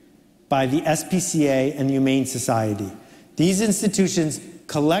by the SPCA and the Humane Society. These institutions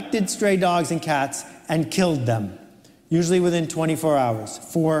collected stray dogs and cats and killed them, usually within 24 hours,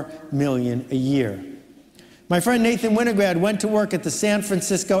 4 million a year. My friend Nathan Winograd went to work at the San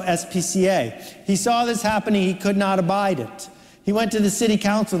Francisco SPCA. He saw this happening, he could not abide it. He went to the city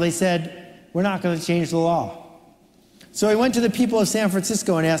council, they said, we're not going to change the law. So he went to the people of San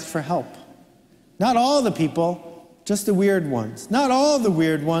Francisco and asked for help. Not all the people, just the weird ones. Not all the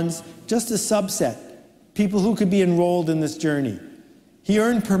weird ones, just a subset. People who could be enrolled in this journey. He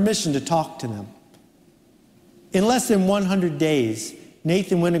earned permission to talk to them. In less than 100 days,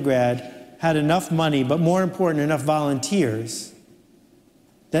 Nathan Winograd had enough money, but more important, enough volunteers,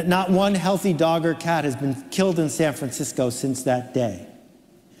 that not one healthy dog or cat has been killed in San Francisco since that day.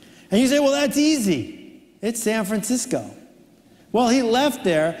 And you say, well, that's easy. It's San Francisco. Well, he left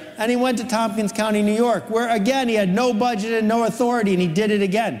there and he went to Tompkins County, New York, where again, he had no budget and no authority, and he did it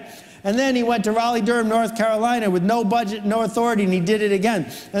again. And then he went to Raleigh-Durham, North Carolina, with no budget, no authority, and he did it again.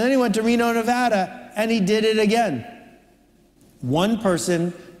 And then he went to Reno, Nevada, and he did it again. One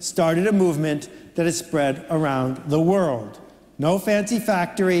person started a movement that has spread around the world. No fancy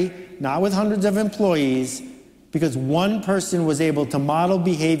factory, not with hundreds of employees, because one person was able to model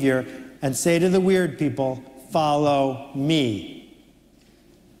behavior and say to the weird people, follow me.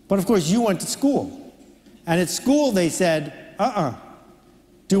 But of course, you went to school. And at school, they said,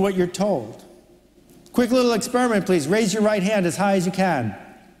 do what you're told. Quick little experiment, please. Raise your right hand as high as you can.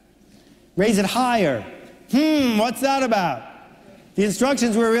 Raise it higher. What's that about? The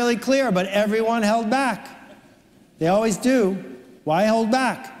instructions were really clear, but everyone held back. They always do. Why hold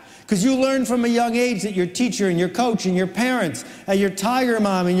back? Because you learn from a young age that your teacher and your coach and your parents and your tiger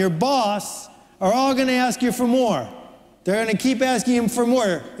mom and your boss are all going to ask you for more. They're going to keep asking you for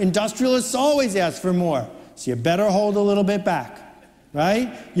more. Industrialists always ask for more. So you better hold a little bit back,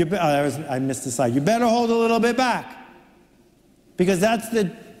 right? I missed the slide. You better hold a little bit back, because that's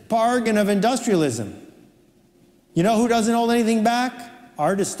the bargain of industrialism. You know who doesn't hold anything back?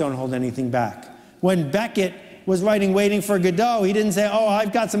 Artists don't hold anything back. When Beckett was writing Waiting for Godot, he didn't say, oh,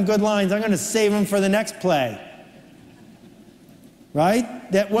 I've got some good lines, I'm going to save them for the next play.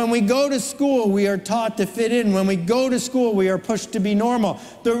 Right? That when we go to school, we are taught to fit in. When we go to school, we are pushed to be normal.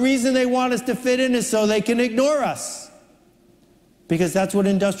 The reason they want us to fit in is so they can ignore us. Because that's what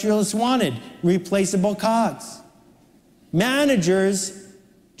industrialists wanted, replaceable cogs. Managers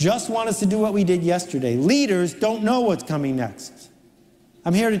just want us to do what we did yesterday. Leaders don't know what's coming next.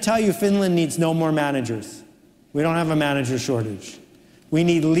 I'm here to tell you, Finland needs no more managers. We don't have a manager shortage. We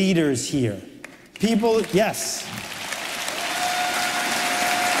need leaders here. People, yes.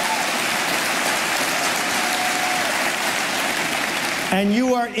 And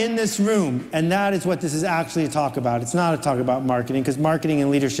you are in this room, and that is what this is actually a talk about. It's not a talk about marketing, because marketing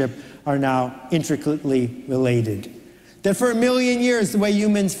and leadership are now intricately related. That for 1 million years, the way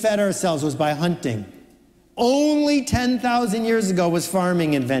humans fed ourselves was by hunting. Only 10,000 years ago was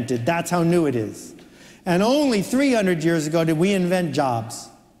farming invented. That's how new it is. And only 300 years ago did we invent jobs.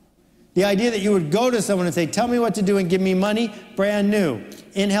 The idea that you would go to someone and say, tell me what to do and give me money, brand new.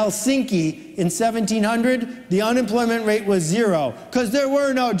 In Helsinki in 1700, the unemployment rate was 0, because there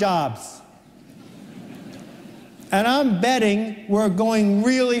were no jobs. And I'm betting we're going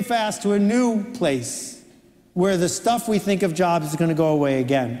really fast to a new place where the stuff we think of jobs is going to go away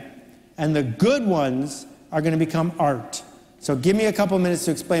again. And the good ones are going to become art. So give me a couple minutes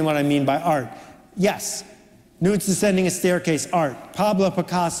to explain what I mean by art. Yes, nudes descending a staircase, art. Pablo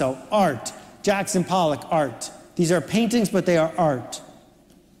Picasso, art. Jackson Pollock, art. These are paintings, but they are art.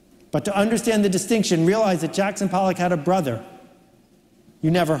 But to understand the distinction, realize that Jackson Pollock had a brother.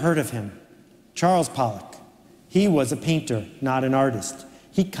 You never heard of him. Charles Pollock. He was a painter, not an artist.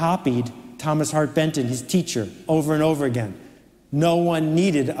 He copied Thomas Hart Benton, his teacher, over and over again. No one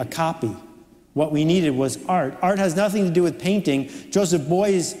needed a copy. What we needed was art. Art has nothing to do with painting. Joseph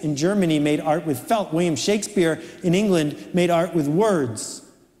Beuys in Germany made art with felt. William Shakespeare in England made art with words.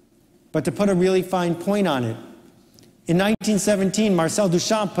 But to put a really fine point on it, In 1917, Marcel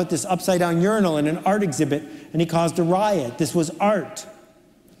Duchamp put this upside-down urinal in an art exhibit, and he caused a riot. This was art.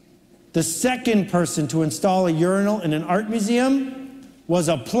 The second person to install a urinal in an art museum was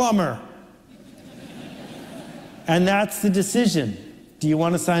a plumber. And that's the decision. Do you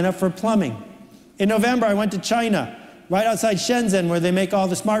want to sign up for plumbing? In November, I went to China, right outside Shenzhen, where they make all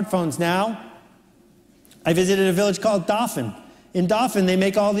the smartphones now. I visited a village called Dafan. In Dafan, they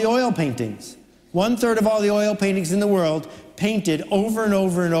make all the oil paintings. 1/3 of all the oil paintings in the world painted over and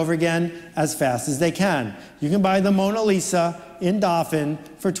over and over again as fast as they can. You can buy the Mona Lisa in Dafan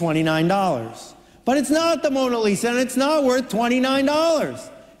for $29. But it's not the Mona Lisa, and it's not worth $29.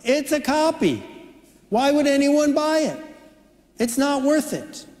 It's a copy. Why would anyone buy it? It's not worth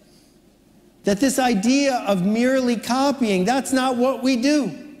it. That this idea of merely copying, that's not what we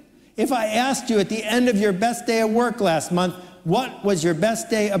do. If I asked you at the end of your best day of work last month, what was your best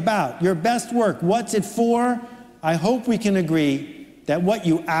day about? Your best work, what's it for? I hope we can agree that what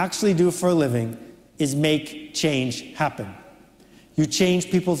you actually do for a living is make change happen. You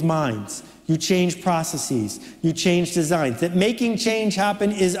change people's minds. You change processes. You change designs. That making change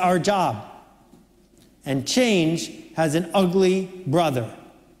happen is our job. And change has an ugly brother.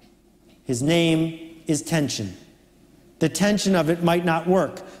 His name is tension. The tension of it might not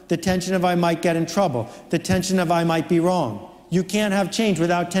work. The tension of I might get in trouble. The tension of I might be wrong. You can't have change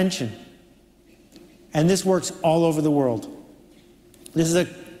without tension. And this works all over the world. This is a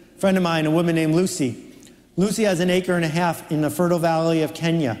friend of mine, a woman named Lucy. Lucy has 1.5 acres in the fertile valley of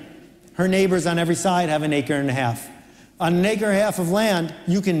Kenya. Her neighbors on every side have 1.5 acres. On 1.5 acres of land,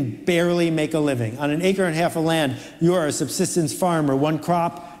 you can barely make a living. On 1.5 acres of land, you are a subsistence farmer, one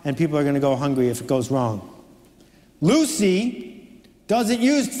crop, and people are going to go hungry if it goes wrong. Lucy doesn't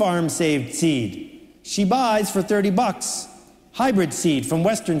use farm-saved seed. She buys for $30 hybrid seed from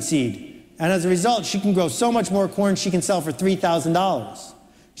Western Seed. And as a result, she can grow so much more corn she can sell for $3,000.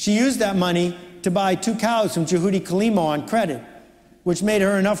 She used that money to buy 2 cows from Jehudi Kalimo on credit, which made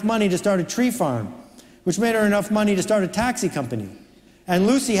her enough money to start a tree farm, which made her enough money to start a taxi company. And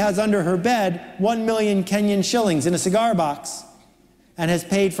Lucy has under her bed 1 million Kenyan shillings in a cigar box and has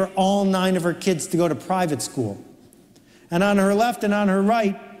paid for all 9 of her kids to go to private school. And on her left and on her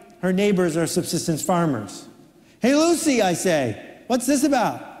right, her neighbors are subsistence farmers. Hey, Lucy, I say, what's this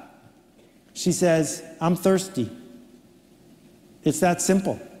about? She says, I'm thirsty. It's that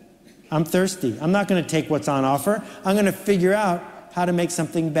simple. I'm thirsty. I'm not going to take what's on offer. I'm going to figure out how to make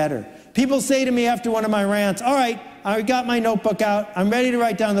something better. People say to me after one of my rants, all right, I got my notebook out. I'm ready to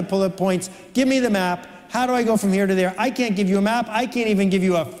write down the bullet points. Give me the map. How do I go from here to there? I can't give you a map. I can't even give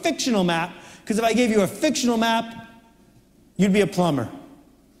you a fictional map, because if I gave you a fictional map, you'd be a plumber.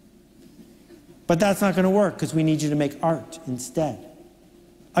 But that's not going to work, because we need you to make art instead.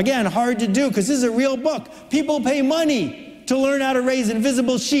 Again, hard to do, because this is a real book. People pay money to learn how to raise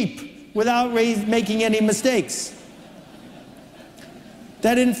invisible sheep without making any mistakes.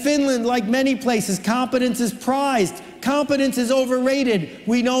 That in Finland, like many places, competence is prized. Competence is overrated.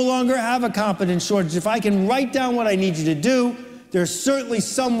 We no longer have a competence shortage. If I can write down what I need you to do, there's certainly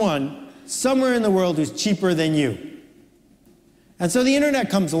someone somewhere in the world who's cheaper than you. And so the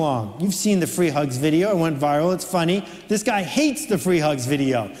internet comes along. You've seen the free hugs video. It went viral. It's funny. This guy hates the free hugs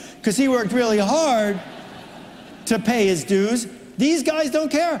video because he worked really hard to pay his dues. These guys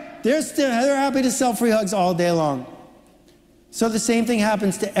don't care. They're happy to sell free hugs all day long. So the same thing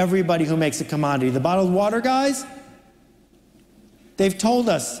happens to everybody who makes a commodity. The bottled water guys, they've told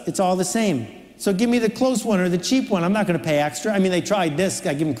us it's all the same. So give me the close one or the cheap one. I'm not going to pay extra. I mean, they tried this.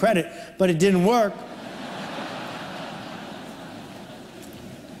 I give them credit, but it didn't work.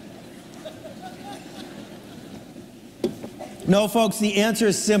 No, folks, the answer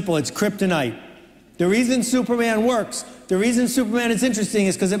is simple. It's kryptonite. The reason Superman works, the reason Superman is interesting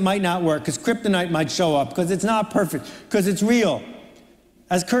is because it might not work, because kryptonite might show up, because it's not perfect, because it's real.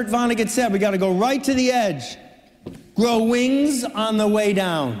 As Kurt Vonnegut said, we got to go right to the edge. Grow wings on the way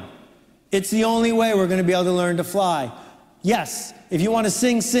down. It's the only way we're going to be able to learn to fly. Yes, if you want to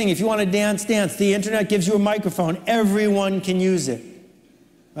sing, sing. If you want to dance, dance. The internet gives you a microphone. Everyone can use it.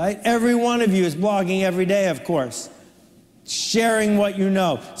 Right? Every one of you is blogging every day, of course. Sharing what you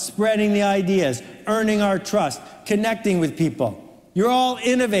know, spreading the ideas, earning our trust, connecting with people. You're all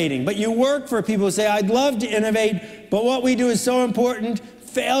innovating, but you work for people who say, I'd love to innovate, but what we do is so important,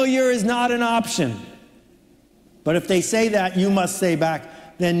 failure is not an option. But if they say that, you must say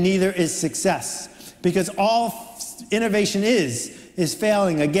back, then neither is success. Because all innovation is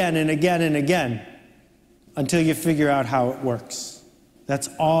failing again and again and again until you figure out how it works. That's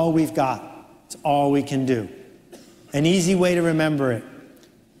all we've got. It's all we can do. An easy way to remember it.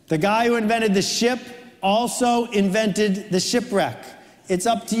 The guy who invented the ship also invented the shipwreck. It's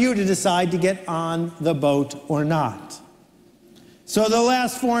up to you to decide to get on the boat or not. So the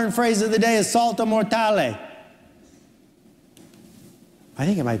last foreign phrase of the day is salto mortale. I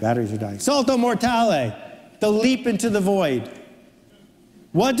think my batteries are dying. Salto mortale, the leap into the void.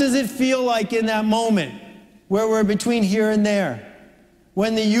 What does it feel like in that moment where we're between here and there?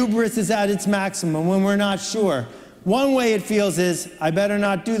 When the hubris is at its maximum, when we're not sure. One way it feels is, I better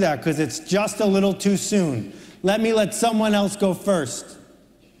not do that because it's just a little too soon. Let someone else go first.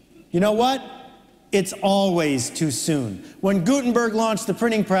 You know what? It's always too soon. When Gutenberg launched the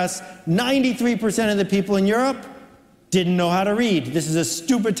printing press, 93% of the people in Europe didn't know how to read. This is a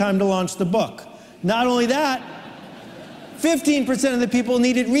stupid time to launch the book. Not only that, 15% of the people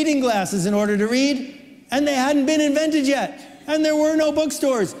needed reading glasses in order to read, and they hadn't been invented yet. And there were no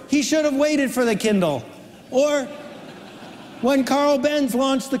bookstores. He should have waited for the Kindle. Or when Carl Benz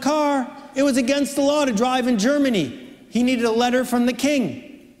launched the car, it was against the law to drive in Germany. He needed a letter from the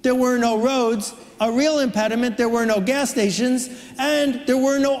king. There were no roads. A real impediment, there were no gas stations, and there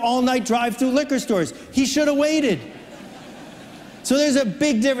were no all-night drive-through liquor stores. He should have waited. So there's a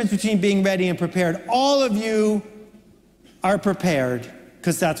big difference between being ready and prepared. All of you are prepared,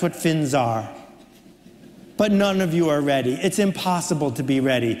 because that's what Finns are. But none of you are ready. It's impossible to be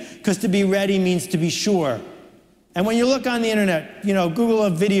ready, because to be ready means to be sure. And when you look on the internet, Google a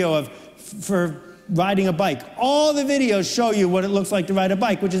video for riding a bike. All the videos show you what it looks like to ride a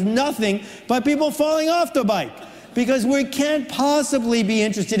bike, which is nothing but people falling off the bike. Because we can't possibly be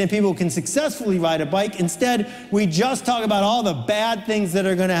interested in people who can successfully ride a bike. Instead, we just talk about all the bad things that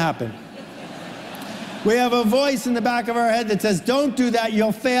are going to happen. We have a voice in the back of our head that says, don't do that,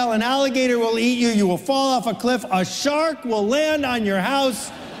 you'll fail, an alligator will eat you, you will fall off a cliff, a shark will land on your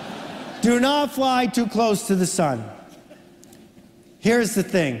house. Do not fly too close to the sun. Here's the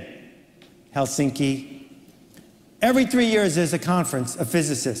thing, Helsinki. Every 3 years there's a conference of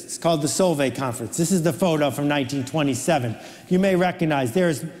physicists called the Solvay Conference. This is the photo from 1927. You may recognize,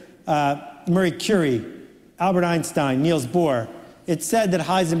 there's Marie Curie, Albert Einstein, Niels Bohr. It's said that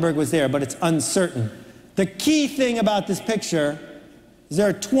Heisenberg was there, but it's uncertain. The key thing about this picture is there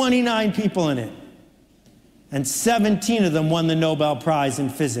are 29 people in it, and 17 of them won the Nobel Prize in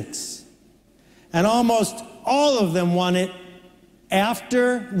physics. And almost all of them won it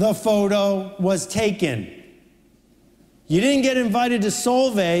after the photo was taken. You didn't get invited to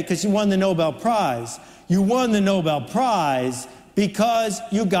Solvay because you won the Nobel Prize. You won the Nobel Prize because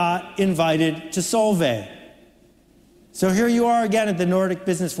you got invited to Solvay. So here you are again at the Nordic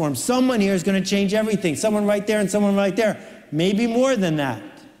Business Forum. Someone here is going to change everything. Someone right there and someone right there. Maybe more than that.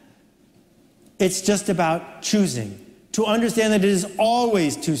 It's just about choosing. To understand that it is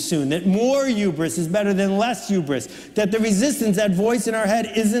always too soon. That more hubris is better than less hubris. That the resistance, that voice in our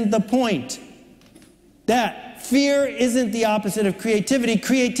head, isn't the point. That fear isn't the opposite of creativity.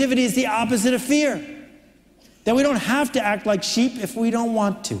 Creativity is the opposite of fear. That we don't have to act like sheep if we don't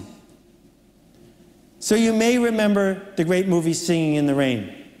want to. So you may remember the great movie Singing in the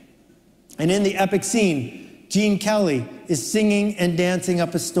Rain. And in the epic scene, Gene Kelly is singing and dancing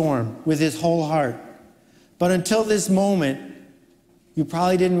up a storm with his whole heart. But until this moment, you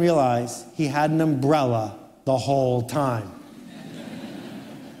probably didn't realize he had an umbrella the whole time.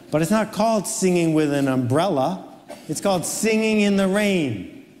 But it's not called singing with an umbrella. It's called singing in the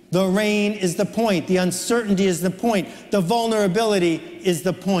rain. The rain is the point. The uncertainty is the point. The vulnerability is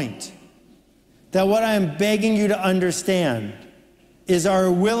the point. That what I am begging you to understand is our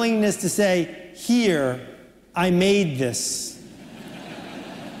willingness to say, here, I made this,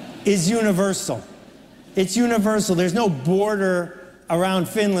 is universal. It's universal. There's no border around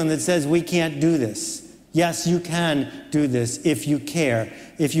Finland that says we can't do this. Yes, you can do this if you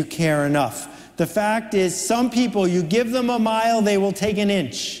care enough. The fact is, some people, you give them a mile, they will take an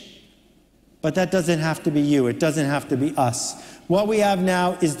inch. But that doesn't have to be you. It doesn't have to be us. What we have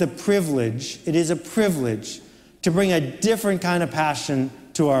now is the privilege, it is a privilege, to bring a different kind of passion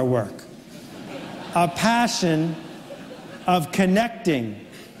to our work. A passion of connecting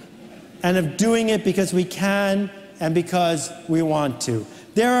and of doing it because we can and because we want to.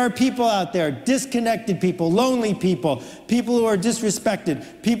 There are people out there, disconnected people, lonely people, people who are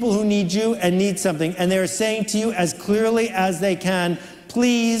disrespected, people who need you and need something, and they're saying to you as clearly as they can,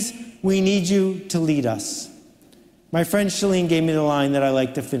 please, we need you to lead us. My friend Shalene gave me the line that I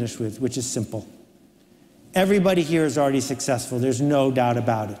like to finish with, which is simple. Everybody here is already successful. There's no doubt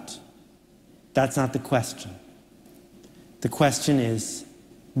about it. That's not the question. The question is,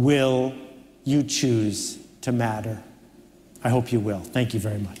 will you choose to matter? I hope you will. Thank you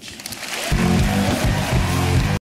very much.